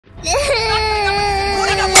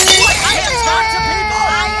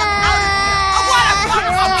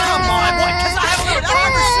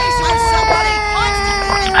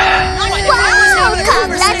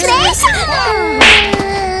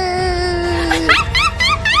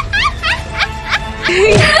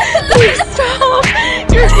please! Please stop!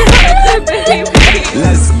 You're not the baby!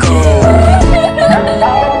 Let's go!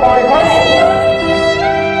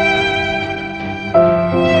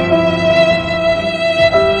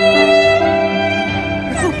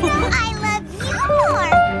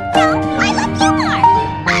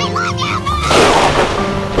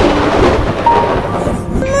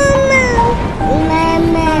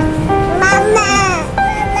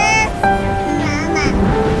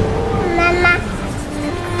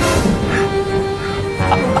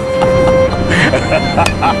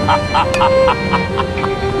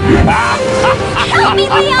 Help me,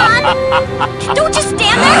 Leon! Don't just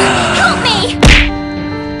stand there! Help me!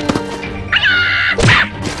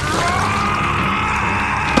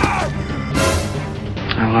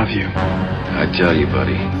 I love you. I tell you,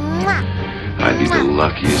 buddy, I'd be the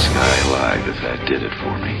luckiest guy alive if that did it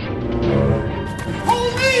for me.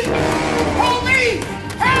 Hold me! Hold me!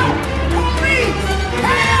 Help! Hold me!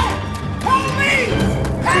 Help! Hold me!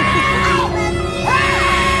 Help!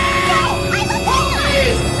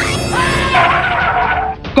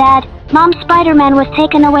 Dad, Mom Spider-Man was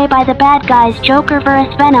taken away by the bad guys, Joker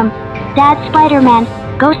vs. Venom. Dad Spider-Man,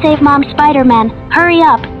 go save Mom Spider-Man. Hurry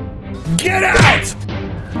up! Get out!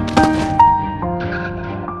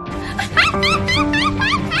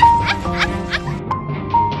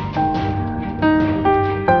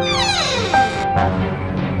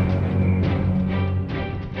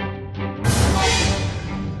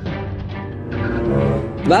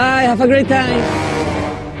 Bye, have a great time.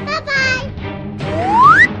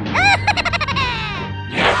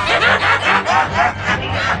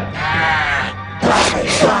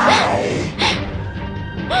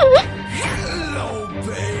 Hello,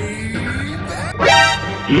 baby!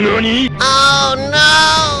 NANI?! Oh no!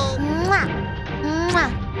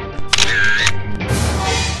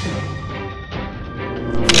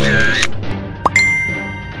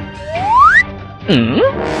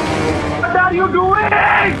 What are you doing?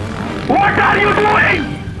 What are you doing?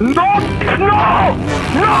 No! No!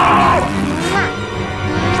 No!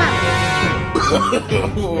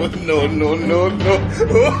 No, no, no, no. No!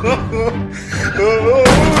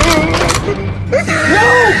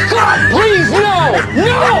 God, please, no!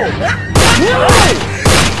 No! No!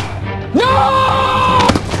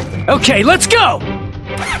 No! Okay, let's go!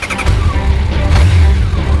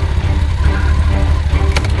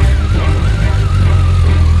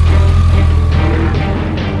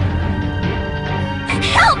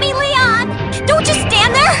 Help me, Leon! Don't just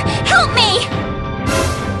stand there! Help me!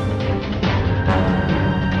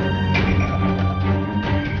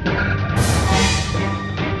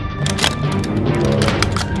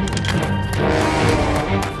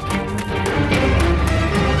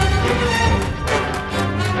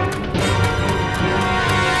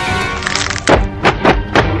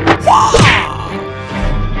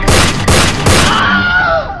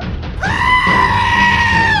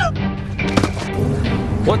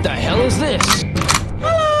 What the hell is this?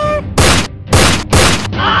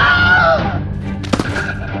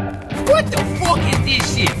 What the fuck is this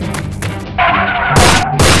shit?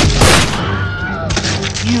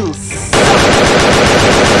 You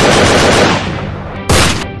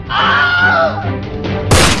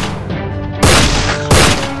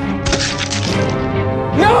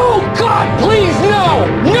No! God, please, no!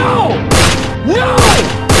 No! No!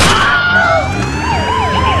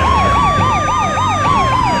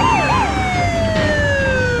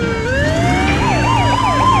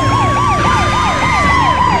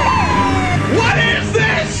 What is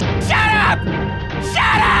this? Shut up!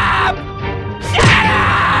 Shut up! Shut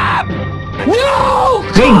up! No!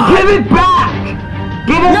 Hey, give it back!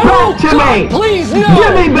 Give it No! back to God, me! please, no!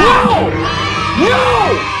 Give me back! No!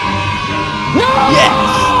 No! No!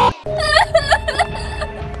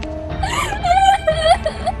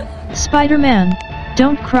 Spider-Man,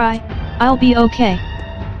 don't cry, I'll be okay.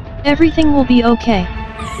 Everything will be okay.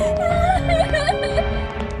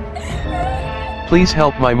 Please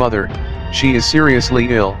help my mother, she is seriously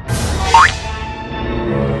ill.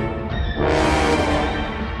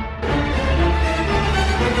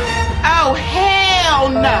 Oh, hell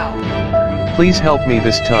no! Please help me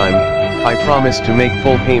this time, I promise to make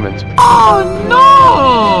full payment. Oh,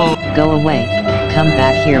 no! Go away. Come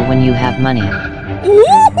back here when you have money.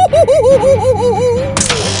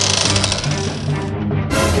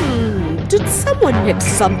 Did someone mix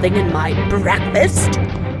something in my breakfast?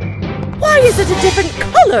 Why is it a different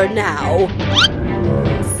color now?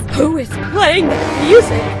 Who is playing that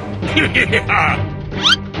music?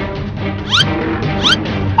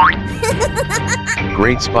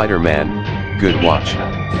 Great Spider-Man, good watch.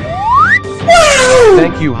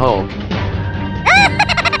 Thank you, Hulk.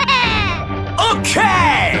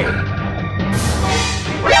 Okay!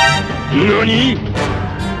 NANI?!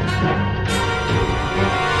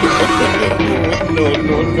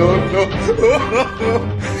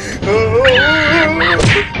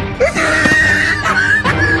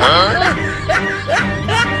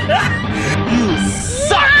 You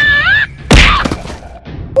suck!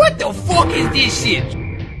 What the fuck is this shit?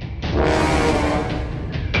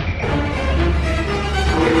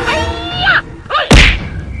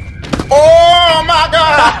 Oh my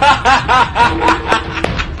god!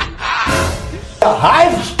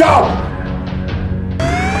 Hive stop!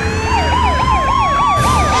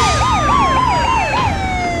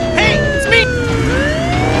 Hey, it's me!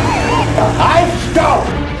 Hive stop!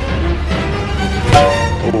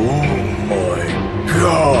 Oh my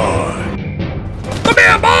god! Come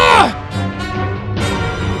here, boy!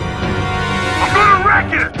 I'm gonna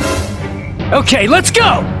wreck it! Okay, let's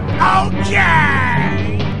go!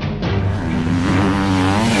 Okay!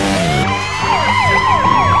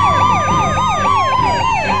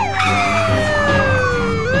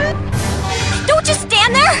 Don't just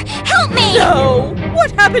stand there! Help me! No!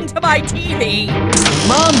 What happened to my TV?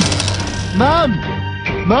 Mom! Mom!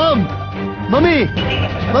 Mom! Mommy!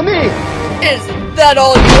 Mommy! Is that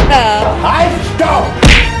all you have? Hive stop!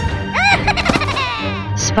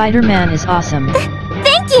 Spider-Man is awesome.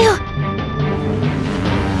 Thank you!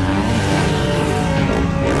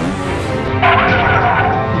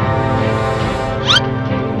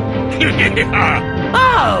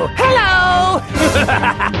 Oh, hello!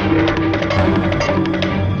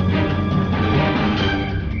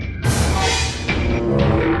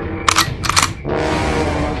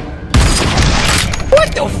 What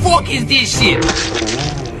the fuck is this shit?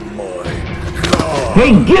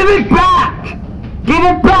 Hey, give it back! Give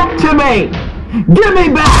it back to me! Give me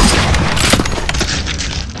back!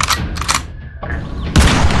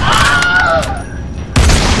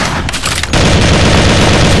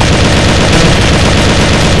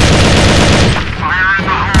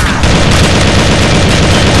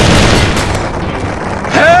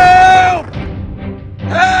 Help!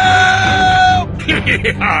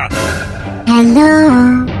 Help!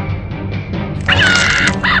 Hello?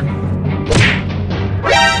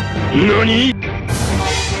 NANI?!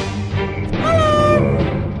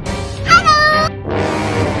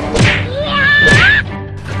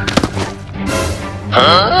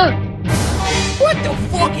 Huh? What the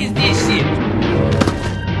fuck is this shit?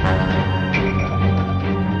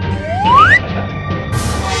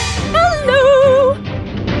 Hello!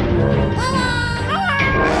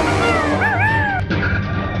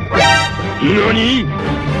 NANI?!